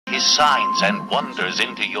his signs and wonders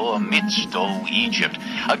into your midst, O Egypt,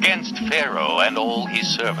 against Pharaoh and all his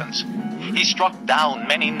servants. He struck down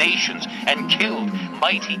many nations and killed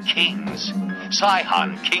mighty kings.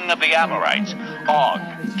 Sihon, king of the Amorites, Og,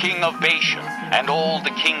 king of Bashan, and all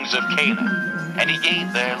the kings of Canaan. And he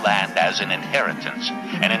gave their land as an inheritance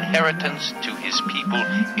to his people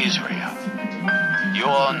Israel.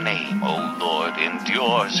 Your name, O Lord,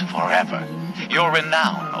 endures forever. Your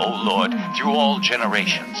renown, O Lord, through all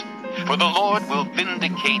generations. For the Lord will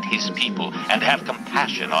vindicate his people and have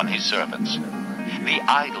compassion on his servants. The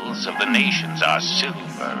idols of the nations are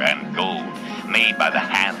silver and gold, made by the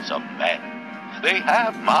hands of men. They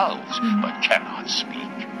have mouths, but cannot speak,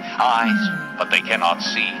 eyes, but they cannot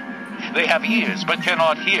see. They have ears, but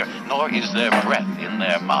cannot hear, nor is there breath in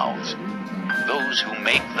their mouths. Those who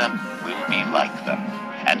make them will be like them,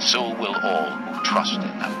 and so will all who trust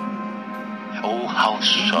in them. O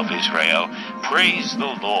house of Israel, praise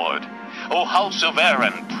the Lord. O house of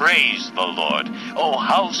Aaron, praise the Lord. O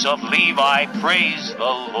house of Levi, praise the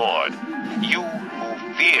Lord. You who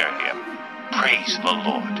fear him, praise the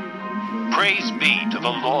Lord. Praise be to the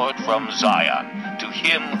Lord from Zion, to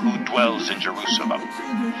him who dwells in Jerusalem.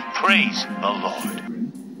 Praise the Lord.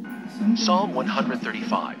 Psalm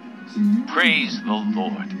 135. Praise the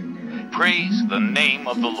Lord. Praise the name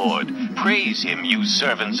of the Lord. Praise him, you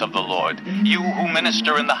servants of the Lord, you who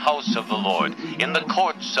minister in the house of the Lord, in the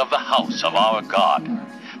courts of the house of our God.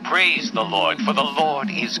 Praise the Lord, for the Lord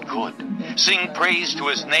is good. Sing praise to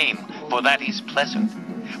his name, for that is pleasant.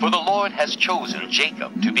 For the Lord has chosen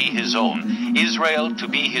Jacob to be his own, Israel to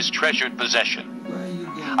be his treasured possession.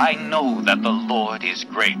 I know that the Lord is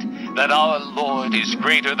great, that our Lord is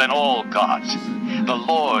greater than all gods. The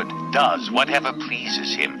Lord does whatever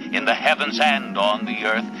pleases him in the heavens and on the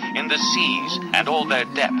earth, in the seas and all their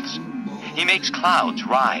depths. He makes clouds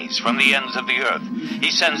rise from the ends of the earth.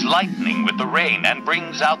 He sends lightning with the rain and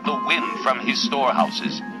brings out the wind from his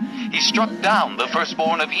storehouses. He struck down the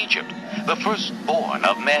firstborn of Egypt, the firstborn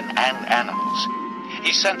of men and animals.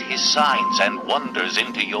 He sent his signs and wonders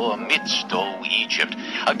into your midst, O Egypt,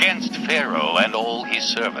 against Pharaoh and all his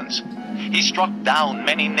servants. He struck down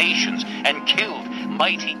many nations and killed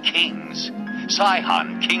mighty kings.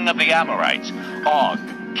 Sihon, king of the Amorites, Og,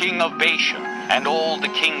 king of Bashan, and all the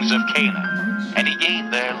kings of Canaan. And he gave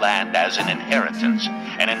their land as an inheritance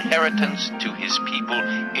to his people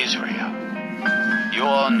Israel.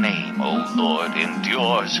 Your name, O Lord,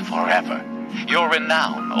 endures forever. Your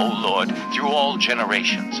renown, O Lord, through all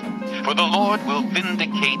generations. For the Lord will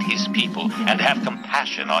vindicate his people and have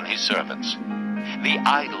compassion on his servants. The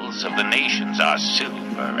idols of the nations are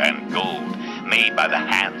silver and gold, made by the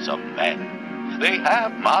hands of men. They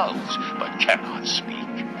have mouths, but cannot speak,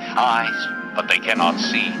 eyes, but they cannot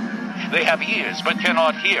see. They have ears, but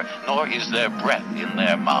cannot hear, nor is there breath in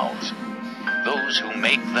their mouths. Those who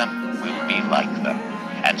make them will be like them,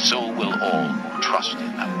 and so will all who trust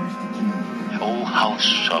in them. O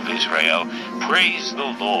house of Israel, praise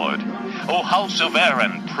the Lord. O house of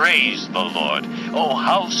Aaron, praise the Lord. O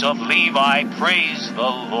house of Levi, praise the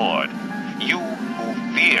Lord. You who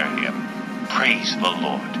fear him, praise the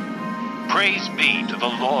Lord. Praise be to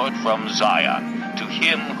the Lord from Zion, to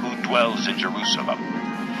him who dwells in Jerusalem.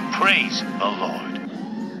 Praise the Lord.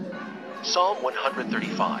 Psalm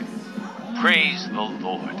 135. Praise the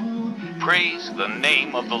Lord. Praise the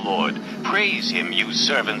name of the Lord. Praise him, you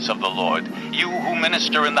servants of the Lord, you who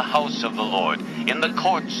minister in the house of the Lord, in the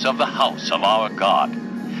courts of the house of our God.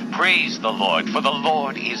 Praise the Lord, for the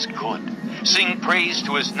Lord is good. Sing praise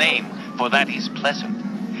to his name, for that is pleasant.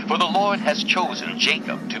 For the Lord has chosen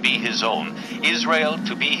Jacob to be his own, Israel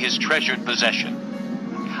to be his treasured possession.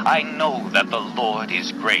 I know that the Lord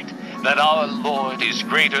is great, that our Lord is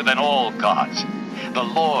greater than all gods. The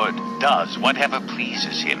Lord does whatever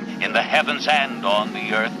pleases him in the heavens and on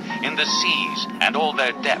the earth, in the seas and all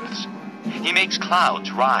their depths. He makes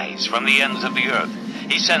clouds rise from the ends of the earth.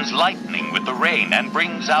 He sends lightning with the rain and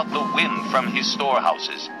brings out the wind from his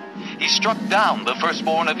storehouses. He struck down the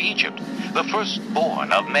firstborn of Egypt, the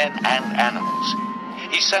firstborn of men and animals.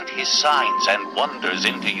 He sent his signs and wonders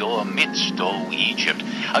into your midst, O Egypt,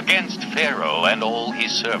 against Pharaoh and all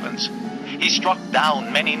his servants. He struck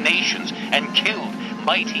down many nations and killed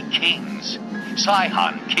mighty kings.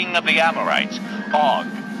 Sihon, king of the Amorites, Og,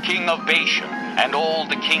 king of Bashan, and all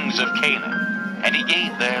the kings of Canaan. And he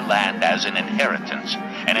gave their land as an inheritance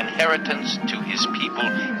to his people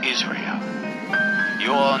Israel.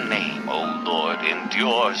 Your name, O Lord,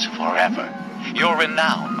 endures forever. Your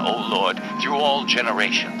renown, O Lord, through all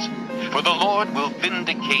generations. For the Lord will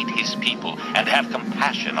vindicate his people and have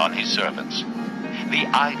compassion on his servants. The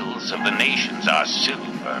idols of the nations are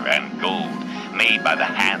silver and gold, made by the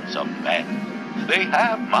hands of men. They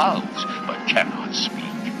have mouths, but cannot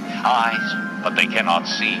speak, eyes, but they cannot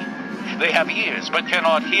see. They have ears, but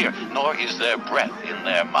cannot hear, nor is there breath in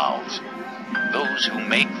their mouths. Those who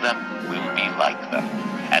make them will be like them,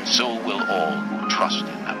 and so will all who trust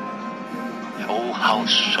in them. O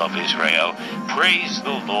house of Israel, praise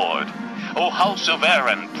the Lord. O house of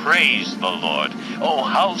Aaron, praise the Lord. O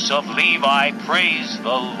house of Levi, praise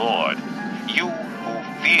the Lord. You who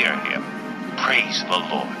fear him, praise the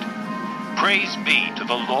Lord. Praise be to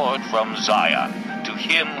the Lord from Zion, to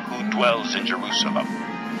him who dwells in Jerusalem.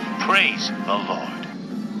 Praise the Lord.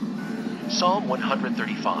 Psalm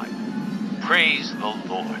 135. Praise the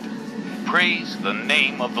Lord. Praise the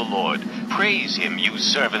name of the Lord. Praise him, you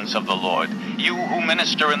servants of the Lord, you who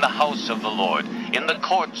minister in the house of the Lord, in the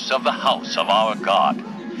courts of the house of our God.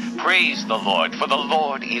 Praise the Lord, for the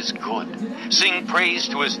Lord is good. Sing praise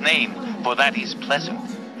to his name, for that is pleasant.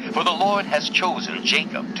 For the Lord has chosen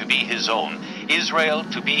Jacob to be his own, Israel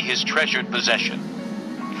to be his treasured possession.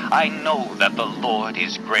 I know that the Lord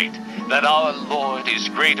is great, that our Lord is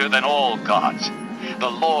greater than all gods. The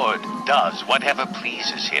Lord does whatever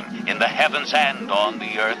pleases him, in the heavens and on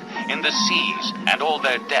the earth, in the seas and all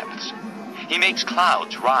their depths. He makes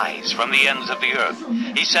clouds rise from the ends of the earth.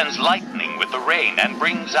 He sends lightning with the rain and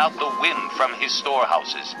brings out the wind from his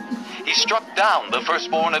storehouses. He struck down the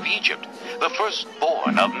firstborn of Egypt, the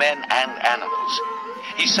firstborn of men and animals.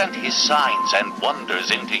 He sent his signs and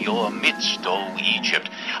wonders into your midst, O Egypt,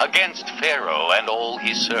 against Pharaoh and all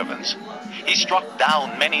his servants. He struck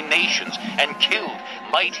down many nations and killed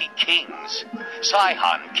mighty kings.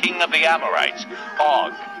 Sihon, king of the Amorites,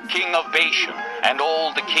 Og, king of Bashan, and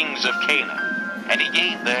all the kings of Canaan. And he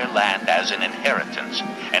gave their land as an inheritance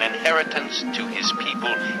to his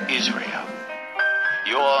people Israel.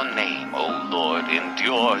 Your name, O Lord,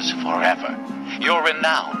 endures forever. Your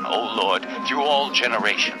renown, O Lord, through all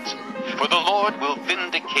generations. For the Lord will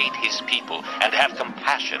vindicate his people and have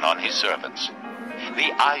compassion on his servants.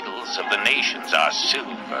 The idols of the nations are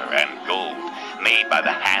silver and gold, made by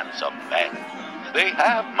the hands of men. They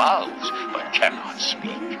have mouths, but cannot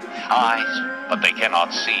speak, eyes, but they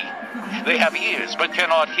cannot see. They have ears, but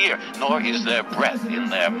cannot hear, nor is there breath in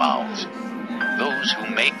their mouths. Those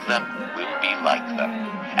who make them will be like them,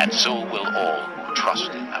 and so will all who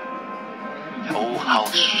trust in them. O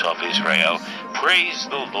house of Israel, praise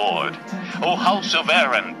the Lord. O house of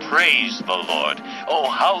Aaron, praise the Lord. O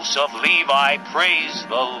house of Levi, praise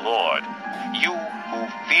the Lord. You who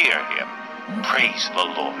fear him, praise the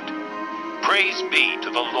Lord. Praise be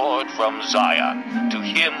to the Lord from Zion, to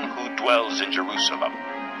him who dwells in Jerusalem.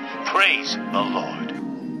 Praise the Lord.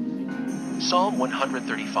 Psalm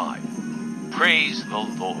 135. Praise the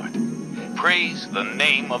Lord. Praise the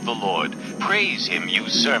name of the Lord. Praise him, you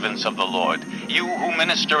servants of the Lord, you who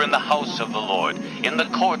minister in the house of the Lord, in the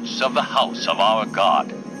courts of the house of our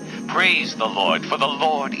God. Praise the Lord, for the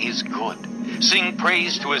Lord is good. Sing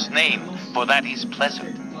praise to his name, for that is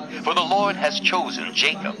pleasant. For the Lord has chosen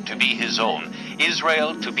Jacob to be his own,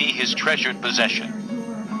 Israel to be his treasured possession.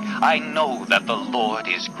 I know that the Lord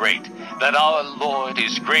is great, that our Lord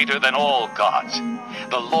is greater than all gods.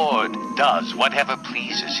 The Lord does whatever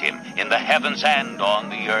pleases him, in the heavens and on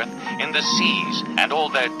the earth, in the seas and all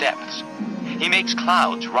their depths. He makes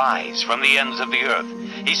clouds rise from the ends of the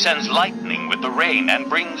earth. He sends lightning with the rain and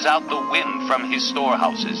brings out the wind from his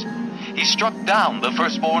storehouses. He struck down the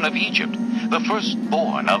firstborn of Egypt, the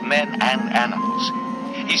firstborn of men and animals.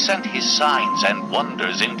 He sent his signs and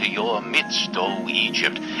wonders into your midst, O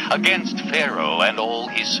Egypt, against Pharaoh and all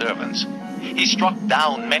his servants. He struck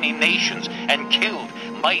down many nations and killed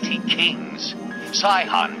mighty kings.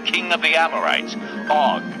 Sihon, king of the Amorites,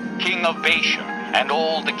 Og, king of Bashan, and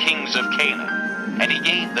all the kings of Canaan. And he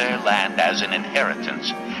gave their land as an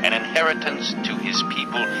inheritance to his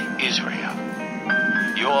people Israel.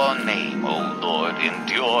 Your name, O Lord,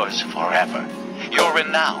 endures forever. Your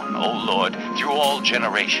renown, O Lord, through all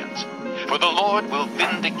generations. For the Lord will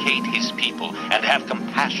vindicate his people and have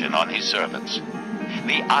compassion on his servants.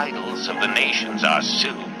 The idols of the nations are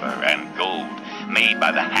silver and gold, made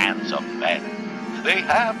by the hands of men. They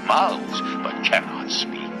have mouths, but cannot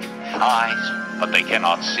speak, eyes, but they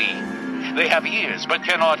cannot see. They have ears, but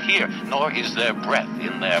cannot hear, nor is there breath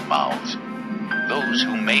in their mouths. Those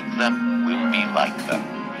who make them will be like them,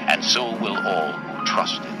 and so will all who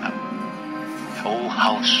trust in them. O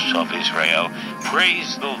house of Israel,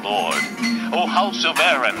 praise the Lord. O house of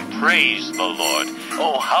Aaron, praise the Lord.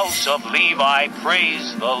 O house of Levi,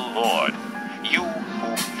 praise the Lord. You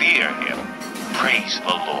who fear him, praise the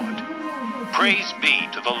Lord. Praise be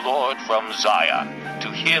to the Lord from Zion, to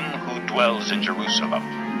him who dwells in Jerusalem.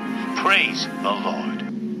 Praise the Lord.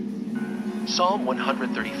 Psalm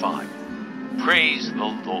 135. Praise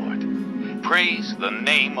the Lord. Praise the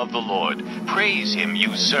name of the Lord. Praise him,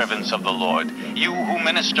 you servants of the Lord, you who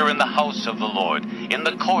minister in the house of the Lord, in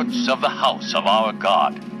the courts of the house of our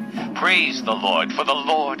God. Praise the Lord, for the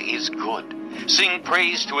Lord is good. Sing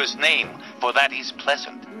praise to his name, for that is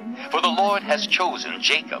pleasant. For the Lord has chosen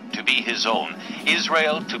Jacob to be his own,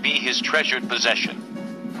 Israel to be his treasured possession.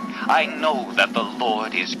 I know that the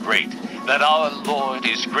Lord is great, that our Lord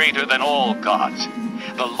is greater than all gods.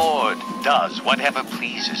 The Lord does whatever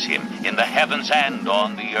pleases him in the heavens and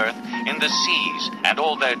on the earth, in the seas and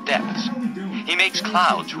all their depths. He makes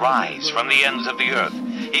clouds rise from the ends of the earth.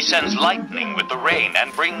 He sends lightning with the rain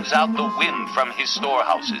and brings out the wind from his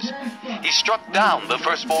storehouses. He struck down the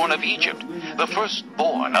firstborn of Egypt, the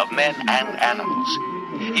firstborn of men and animals.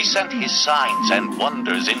 He sent his signs and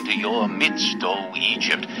wonders into your midst, O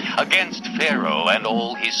Egypt, against Pharaoh and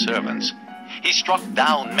all his servants. He struck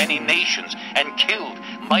down many nations and killed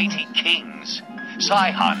mighty kings.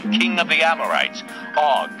 Sihon, king of the Amorites,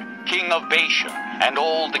 Og, king of Bashan, and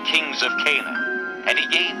all the kings of Canaan. And he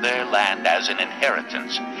gave their land as an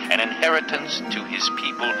inheritance to his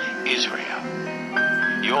people Israel.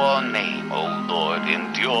 Your name, O Lord,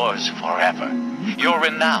 endures forever. Your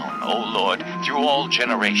renown, O Lord, through all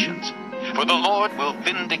generations. For the Lord will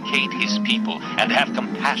vindicate his people and have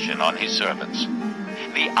compassion on his servants.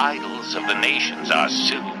 The idols of the nations are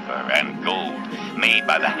silver and gold, made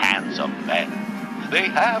by the hands of men. They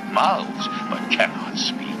have mouths, but cannot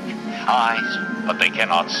speak, eyes, but they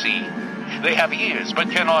cannot see. They have ears,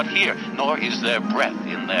 but cannot hear, nor is there breath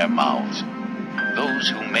in their mouths. Those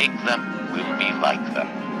who make them will be like them,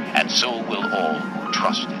 and so will all who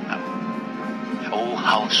trust in them. O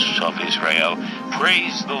house of Israel,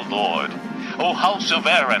 praise the Lord. O house of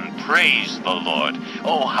Aaron, praise the Lord.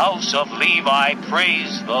 O house of Levi,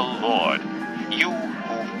 praise the Lord. You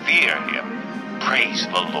who fear him, praise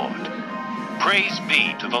the Lord. Praise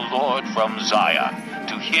be to the Lord from Zion,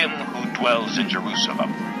 to him who dwells in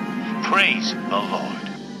Jerusalem. Praise the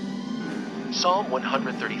Lord. Psalm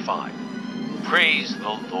 135. Praise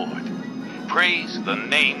the Lord. Praise the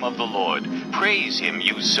name of the Lord. Praise him,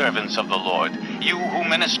 you servants of the Lord, you who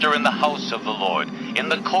minister in the house of the Lord, in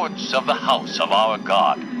the courts of the house of our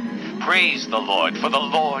God. Praise the Lord, for the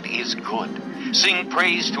Lord is good. Sing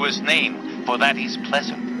praise to his name, for that is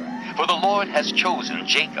pleasant. For the Lord has chosen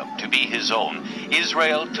Jacob to be his own,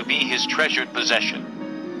 Israel to be his treasured possession.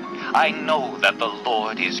 I know that the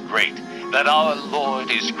Lord is great, that our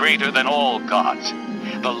Lord is greater than all gods.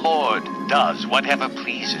 The Lord does whatever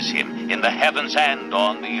pleases him in the heavens and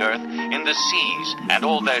on the earth, in the seas and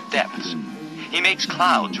all their depths. He makes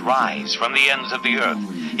clouds rise from the ends of the earth.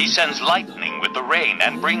 He sends lightning with the rain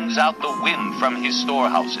and brings out the wind from his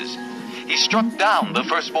storehouses. He struck down the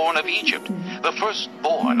firstborn of Egypt, the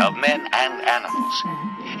firstborn of men and animals.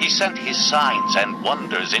 He sent his signs and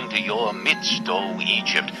wonders into your midst, O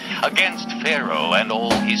Egypt, against Pharaoh and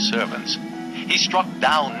all his servants. He struck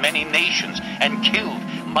down many nations and killed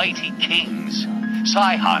mighty kings.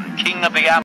 Sihon, king of the Amorites,